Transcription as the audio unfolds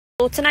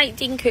So tonight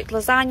Dean cooked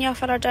lasagna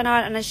for our dinner,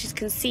 and as you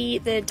can see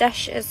the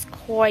dish is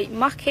quite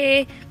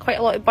mucky, quite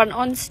a lot of burnt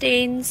on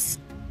stains.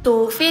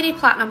 So Fairy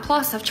Platinum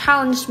Plus have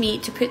challenged me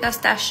to put this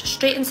dish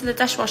straight into the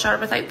dishwasher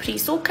without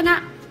pre-soaking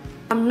it.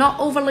 I'm not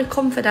overly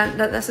confident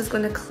that this is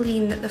going to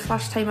clean the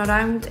first time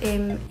around.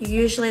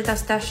 Usually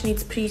this dish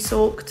needs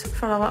pre-soaked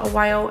for a little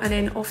while and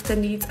then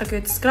often needs a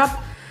good scrub.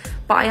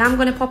 But I am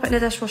going to pop it in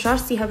the dishwasher,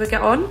 see how we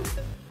get on.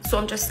 So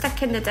I'm just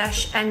sticking the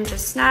dish in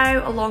just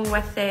now along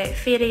with the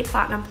Fairy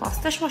Platinum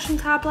Plus dishwashing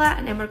tablet,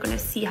 and then we're going to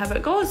see how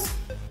it goes.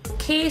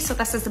 Okay, so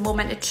this is the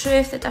moment of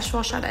truth. The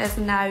dishwasher is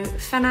now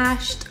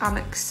finished. I'm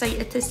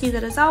excited to see the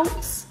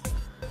results.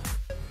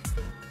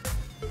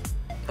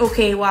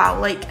 Okay, wow,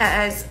 like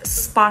it is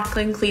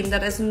sparkling clean.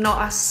 There is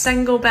not a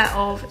single bit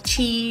of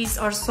cheese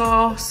or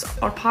sauce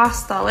or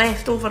pasta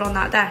left over on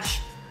that dish.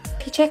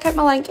 If you check out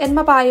my link in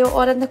my bio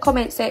or in the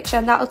comment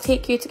section, that'll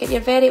take you to get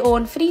your very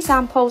own free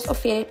samples of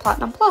Fairy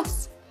Platinum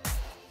Plus.